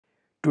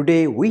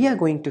Today we are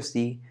going to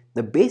see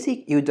the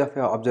basic use of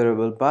your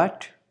observable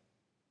but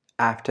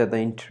after the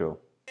intro.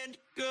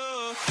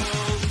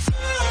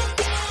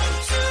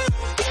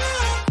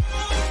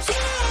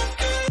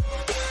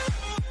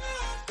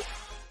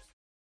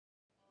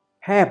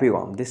 Hey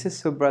everyone, this is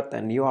Subrat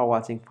and you are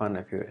watching Fun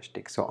of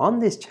Heuristic. So on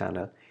this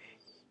channel,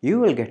 you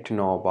will get to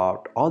know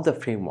about all the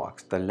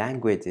frameworks, the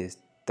languages,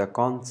 the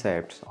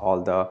concepts,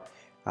 all the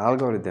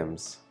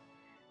algorithms.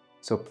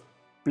 So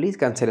please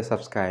consider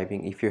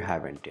subscribing if you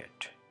haven't yet.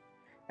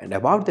 And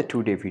about the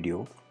today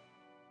video,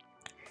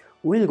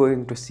 we're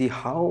going to see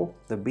how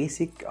the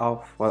basic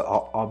of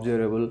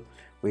observable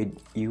we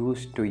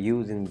used to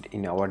use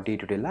in our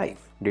day-to-day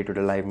life.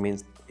 Day-to-day life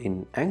means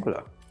in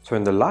Angular. So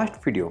in the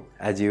last video,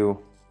 as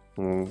you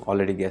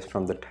already guessed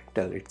from the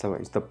title,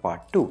 it's the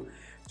part 2.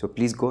 So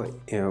please go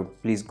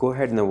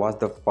ahead and watch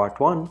the part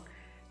 1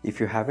 if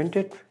you haven't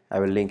yet. I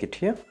will link it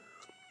here.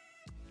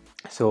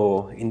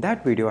 So in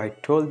that video I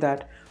told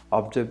that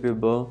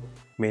observable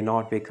may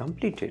not be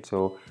completed,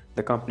 so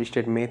the complete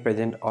state may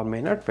present or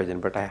may not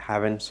present, but I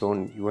haven't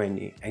shown you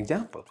any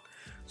example.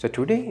 So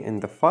today in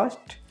the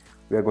first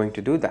we are going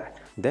to do that,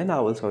 then I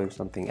will show you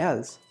something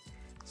else.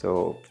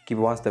 So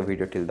watch the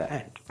video till the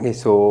end. Okay,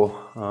 so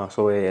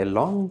a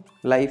long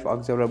life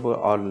observable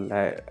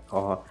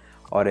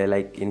or a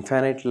like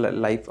infinite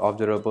life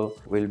observable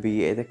will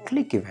be a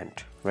click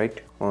event,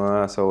 right?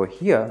 So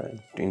here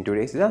in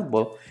today's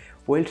example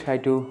we'll try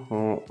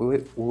to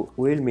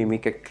we'll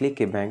mimic a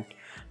click event,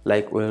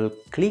 like we'll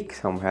click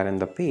somewhere in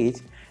the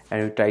page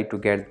and we'll try to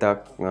get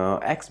the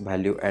x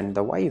value and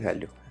the y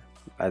value,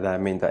 I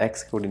mean the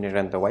x coordinate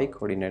and the y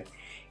coordinate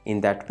in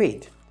that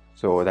page,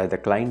 so that the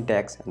client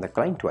x and the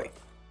client y.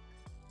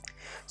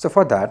 So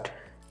for that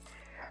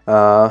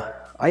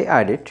I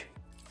added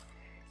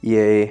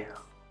a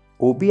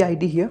ob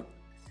id here,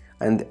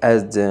 and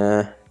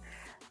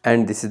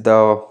and this is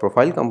the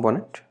profile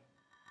component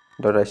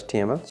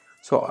 .html.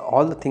 So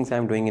all the things I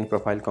am doing in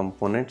profile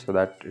component, so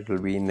that it will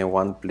be in a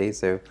one place,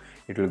 so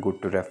it will good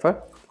to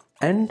refer.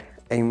 And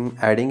I'm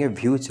adding a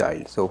view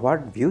child. So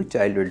what view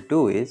child will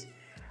do is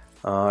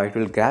it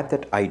will grab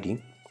that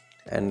id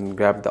and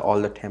grab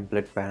all the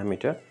template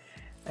parameter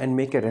and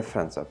make a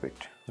reference of it.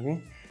 Okay,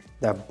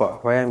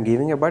 why I'm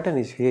giving a button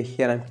is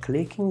here I'm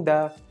clicking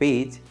the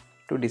page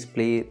to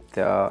display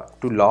to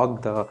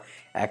log the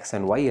x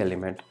and y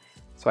element.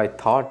 So I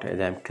thought, as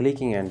I'm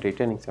clicking and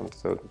returning something,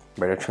 so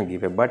better to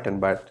give a button,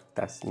 but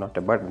that's not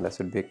a button, that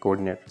should be a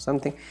coordinate or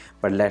something.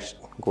 But let's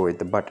go with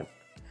the button.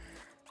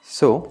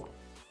 So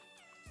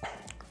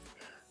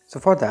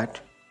for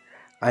that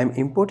I'm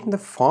importing the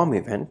form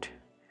event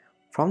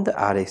from the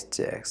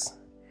RxJS.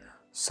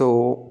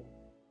 So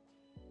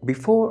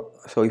if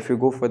you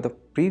go for the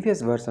previous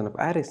version of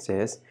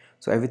RxJS,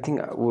 so everything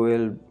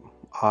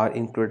are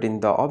included in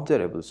the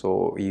observable.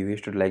 So you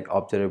used to like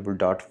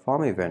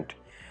observable.formevent.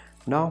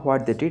 Now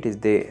what they did is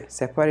they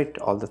separate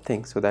all the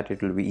things so that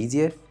it will be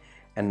easier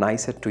and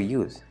nicer to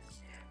use.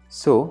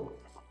 So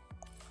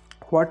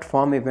what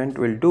form event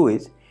will do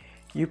is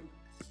you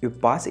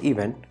pass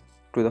event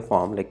to the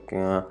form, like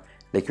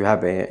you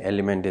have a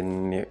element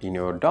in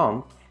your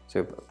DOM, so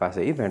you pass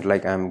an event,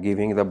 like I'm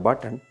giving the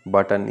button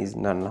is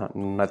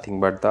nothing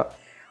but the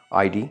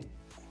id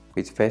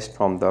which fetched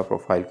from the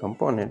profile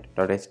component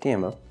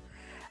 .html,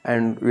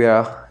 and we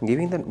are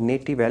giving the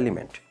native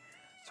element.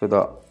 So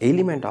the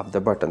element of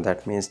the button,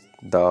 that means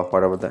the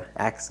whatever the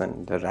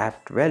action, the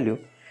wrapped value,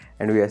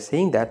 and we are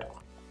saying that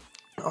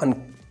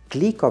on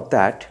click of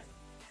that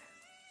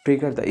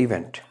trigger the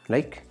event.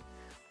 Like,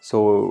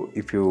 so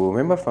if you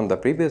remember from the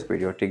previous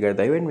video, trigger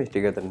the event means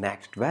trigger the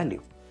next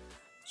value.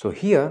 So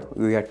here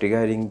we are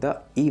triggering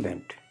the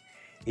event.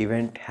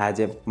 Event has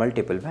a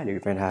multiple value.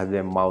 Event has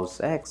a mouse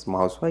x,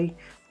 mouse y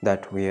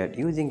that we are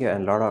using here,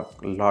 and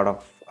lot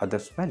of other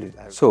values.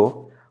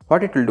 So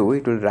what it will do,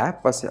 it will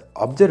wrap us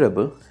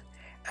observable,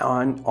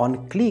 and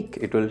on click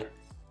it will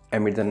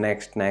emit the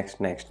next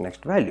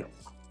value.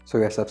 So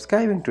we are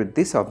subscribing to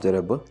this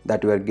observable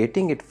that we are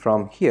getting it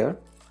from here,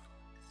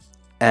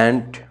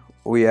 and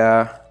we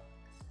are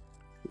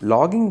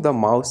logging the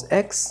mouse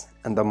x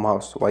and the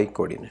mouse y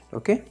coordinate.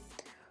 Okay,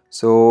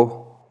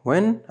 so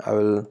when I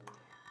will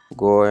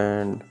go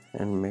and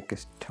make a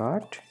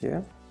start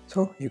here,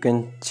 so you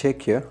can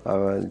check here, I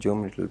will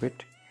zoom a little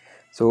bit.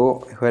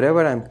 So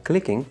wherever I'm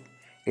clicking,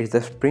 it's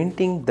just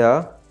printing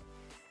the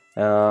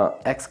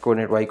x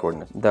coordinate, y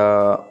coordinate.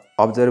 The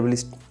observable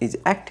is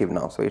active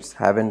now, so it's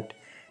haven't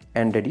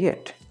ended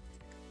yet.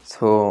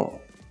 So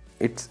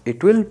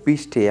it will be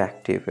stay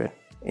active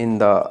in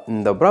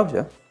the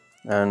browser,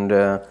 and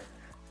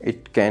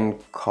it can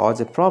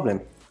cause a problem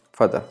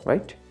further,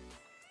 right?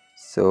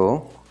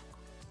 So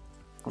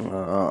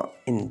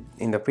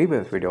in the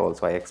previous video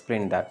also I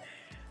explained that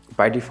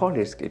by default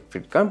if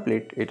it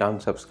complete, it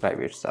unsubscribe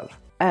itself.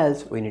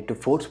 Else we need to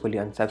forcefully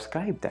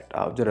unsubscribe that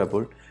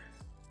observable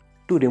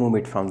to remove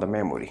it from the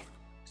memory.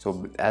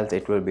 So else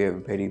it will be a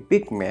very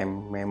big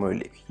memory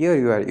leak. Here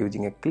you are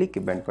using a click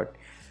event, but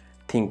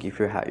think if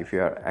you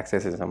are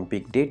accessing some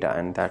big data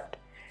and that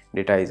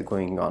data is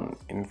going on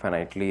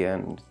infinitely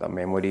and the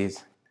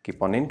memories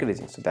keep on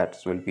increasing, so that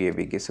will be a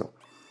big issue.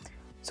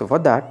 So for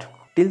that,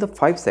 till the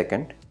 5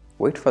 second,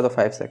 wait for the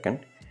 5 second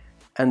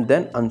and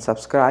then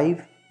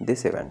unsubscribe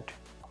this event.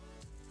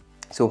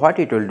 So what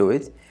it will do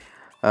is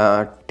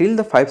till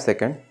the 5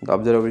 second the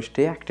observable will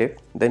stay active,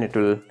 then it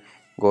will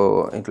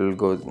go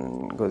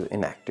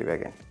inactive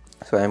again.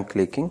 So I am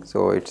clicking,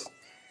 so it's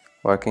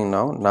working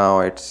now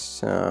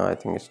it's I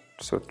think it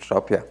should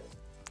stop. Yeah,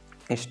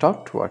 it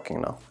stopped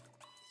working now.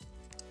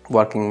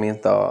 Working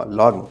means the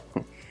logging.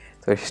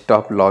 So it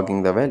stopped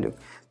logging the value.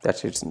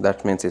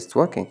 That means it's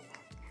working.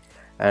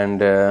 And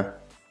so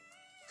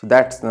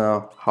that's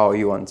how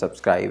you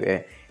unsubscribe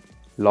a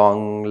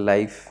long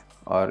life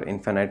or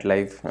infinite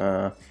life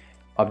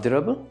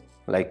observable,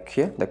 like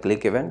here the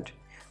click event.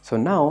 So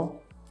now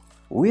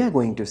we are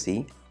going to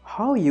see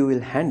how you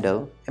will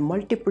handle a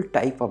multiple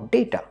type of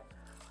data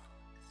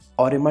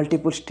or a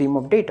multiple stream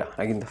of data.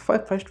 Like in the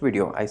first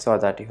video I saw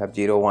that you have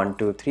 0, 1,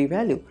 2, 3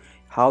 value.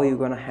 How are you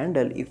going to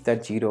handle if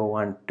that 0,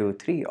 1, 2,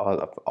 3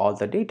 all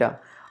the data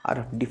are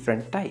of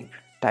different type.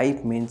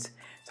 Type means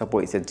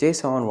suppose it's a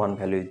JSON, one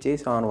value is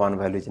JSON, one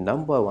value is a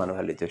number, one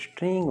value is a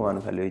string, one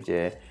value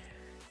is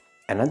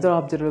another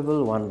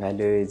observable, one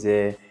value is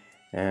a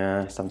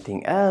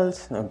something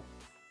else.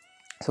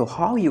 So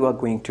how you are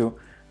going to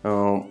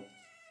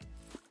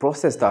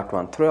process that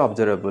one through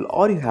observable,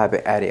 or you have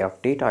an array of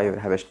data, you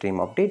have a stream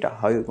of data,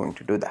 how you are going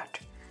to do that?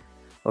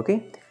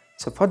 Okay,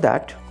 so for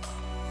that,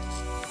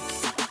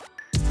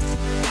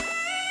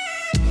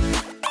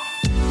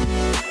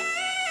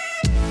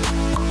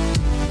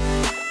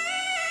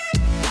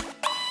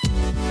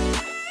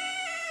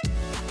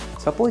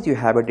 suppose you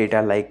have a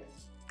data like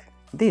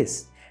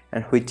this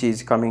and which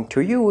is coming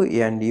to you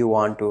and you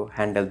want to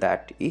handle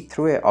that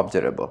through a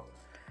observable.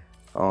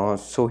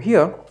 So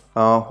here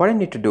what I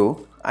need to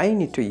do, I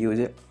need to use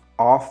a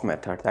of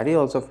method that is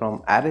also from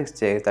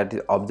RxJS, that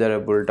is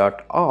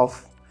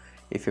observable.of.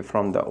 if you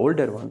from the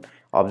older one,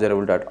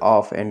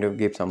 observable.of, and you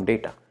give some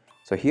data.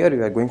 So here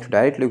you are going to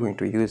directly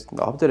use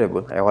the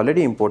observable. I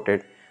already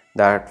imported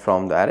that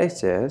from the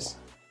RxJS.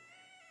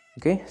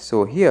 Okay,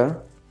 so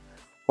here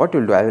what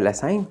will do, I will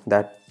assign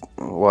that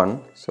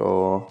one.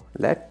 So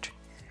let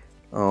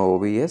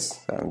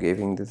obs, I'm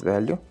giving this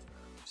value,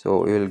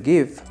 so we will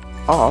give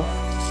of.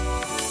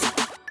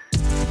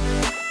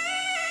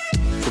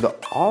 So the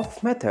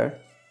of method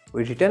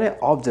will return an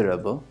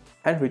observable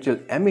and which will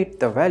emit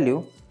the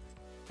value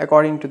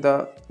according to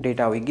the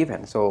data we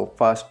given. So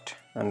first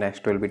and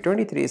next will be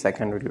 23,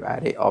 second will be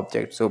array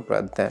object,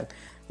 Subrat, then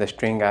the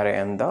string array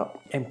and the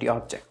empty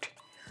object.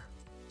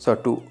 So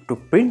to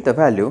print the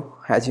value,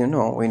 as you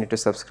know, we need to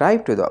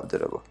subscribe to the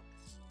observable.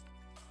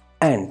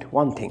 And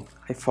one thing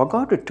I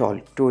forgot to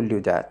told you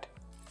that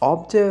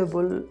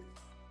observable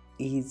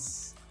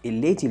is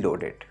lazy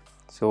loaded.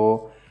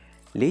 So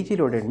lazy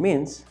loaded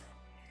means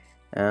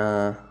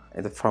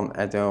from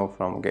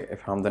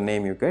the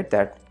name you get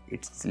that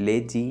it's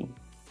lazy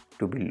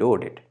to be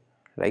loaded.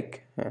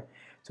 Like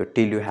so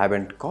till you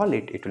haven't called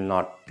it, it will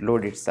not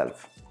load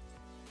itself.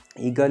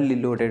 Eagerly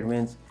loaded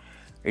means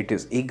it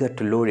is eager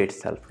to load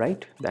itself,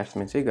 right? That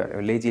means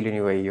eager. Lazy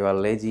anyway, you are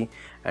lazy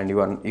and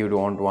you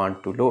don't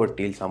want to load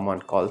till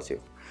someone calls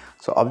you.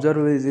 So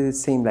observable is the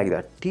same like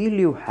that. Till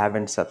you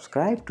haven't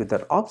subscribed to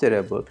the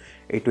observable,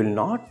 it will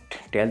not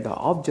tell the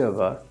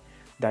observer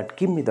that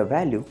give me the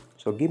value,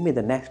 so give me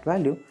the next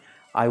value,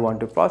 I want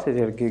to process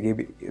it, give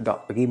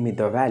me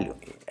the value,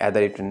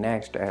 either it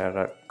next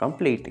or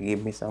complete,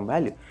 give me some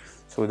value,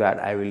 so that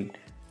I will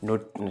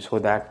note, so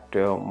that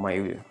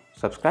my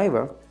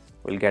subscriber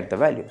will get the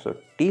value. So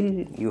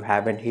till you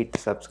haven't hit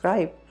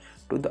subscribe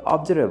to the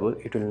observable,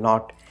 it will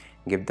not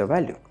give the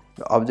value.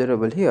 The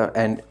observable here,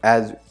 and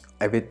as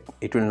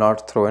it will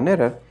not throw an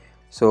error,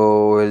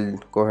 so we'll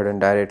go ahead and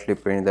directly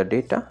print the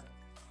data.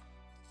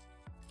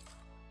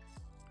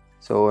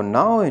 So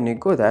now when you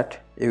go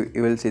that, you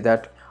will see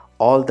that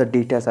all the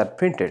data are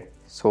printed.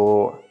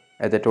 So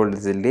as I told,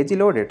 this is lazy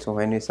loaded, so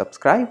when you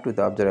subscribe to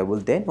the observable,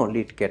 then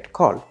only it get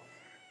called.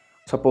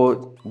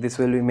 Suppose this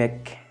will be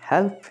make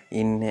help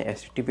in a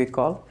HTTP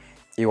call.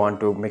 You want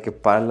to make a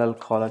parallel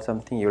call or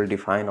something, you will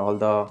define all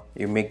the,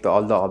 you make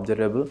all the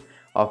observable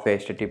of a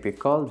HTTP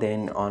call,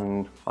 then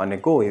on a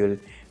go you will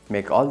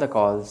make all the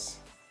calls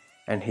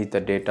and hit the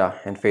data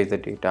and fetch the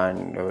data,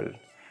 and you will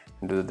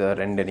do the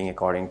rendering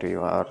according to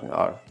your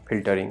or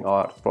filtering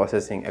or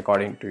processing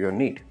according to your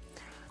need.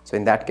 So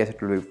in that case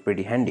it will be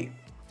pretty handy.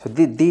 So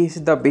this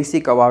is the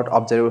basic about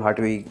observable, how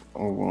to be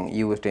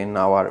used in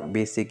our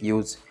basic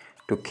use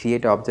to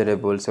create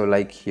observable. So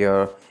like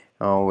here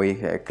we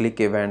click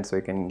events, so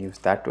you can use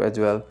that too as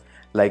well.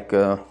 Like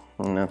the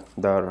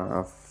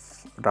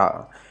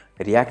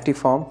reactive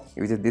form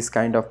uses this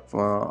kind of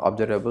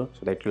observable,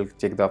 so that will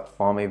check the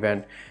form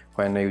event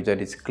when a user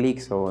is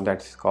click. So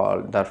that's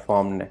called the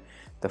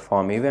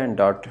form event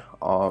dot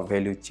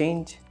value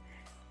change.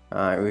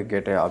 We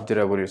get a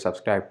observable, you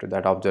subscribe to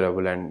that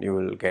observable and you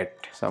will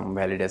get some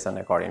validation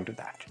according to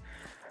that.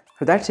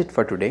 So that's it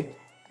for today.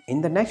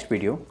 In the next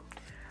video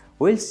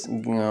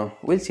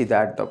we'll see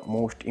that the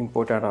most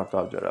important of the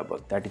observable,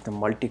 that is the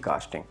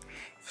multicasting.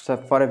 So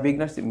for a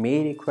beginner it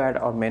may require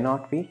or may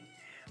not be,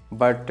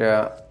 but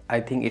I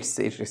think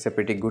it's a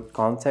pretty good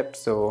concept.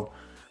 So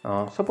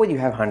suppose you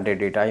have 100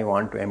 data, you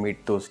want to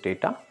emit those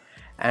data,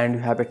 and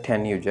you have a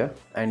 10 user,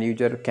 and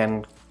user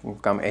can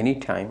come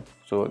anytime.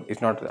 So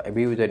it's not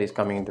every user is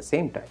coming at the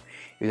same time,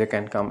 user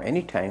can come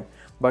anytime,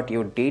 but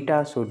your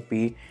data should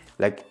be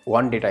like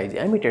one data is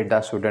emitted,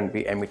 that shouldn't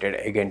be emitted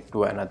again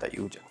to another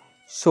user.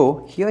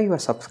 So here you are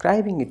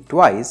subscribing it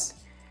twice,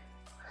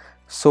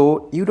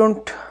 so you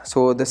don't,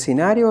 so the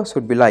scenario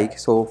should be like,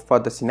 so for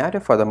the scenario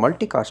for the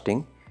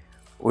multicasting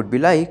would be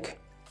like,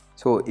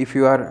 so if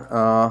you are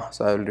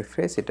so I will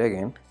refresh it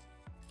again,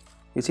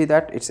 you see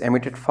that it's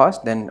emitted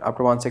first, then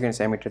after 1 second it's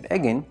emitted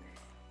again.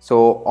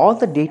 So all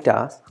the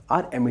data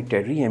are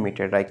emitted,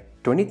 re-emitted, like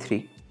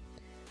 23.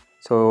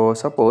 So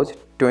suppose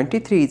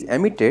 23 is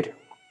emitted,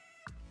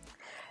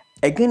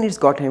 again it's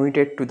got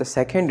emitted to the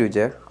second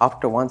user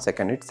after 1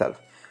 second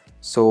itself.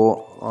 So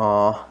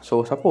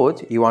so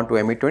suppose you want to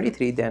emit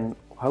 23, then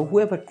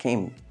whoever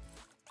came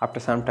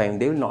after some time,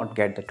 they will not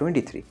get the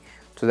 23,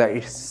 so that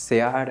it's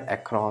shared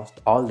across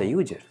all the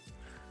users.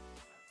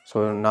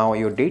 So now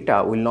your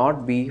data will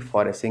not be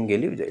for a single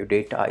user, your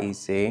data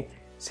is a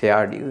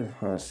shared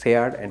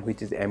and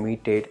which is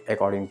emitted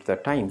according to the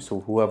time.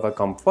 So whoever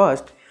come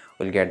first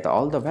will get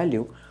all the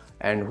value,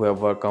 and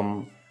whoever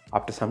come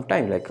after some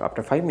time, like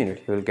after 5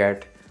 minutes, you will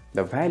get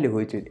the value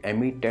which is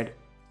emitted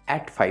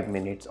at 5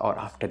 minutes or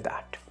after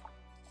that.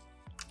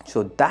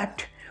 So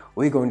that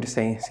we're going to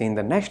see in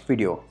the next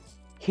video.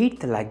 Hit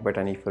the like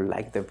button if you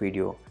like the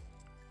video,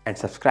 and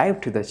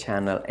subscribe to the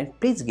channel, and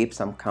please give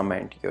some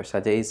comment, your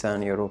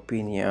suggestion, your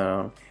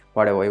opinion,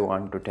 whatever you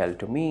want to tell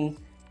to me,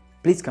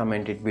 please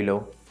comment it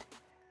below,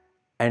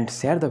 and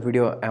share the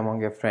video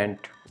among your friends.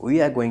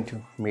 We are going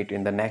to meet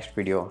in the next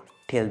video.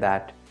 Till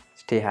that,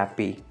 stay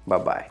happy. Bye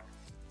bye.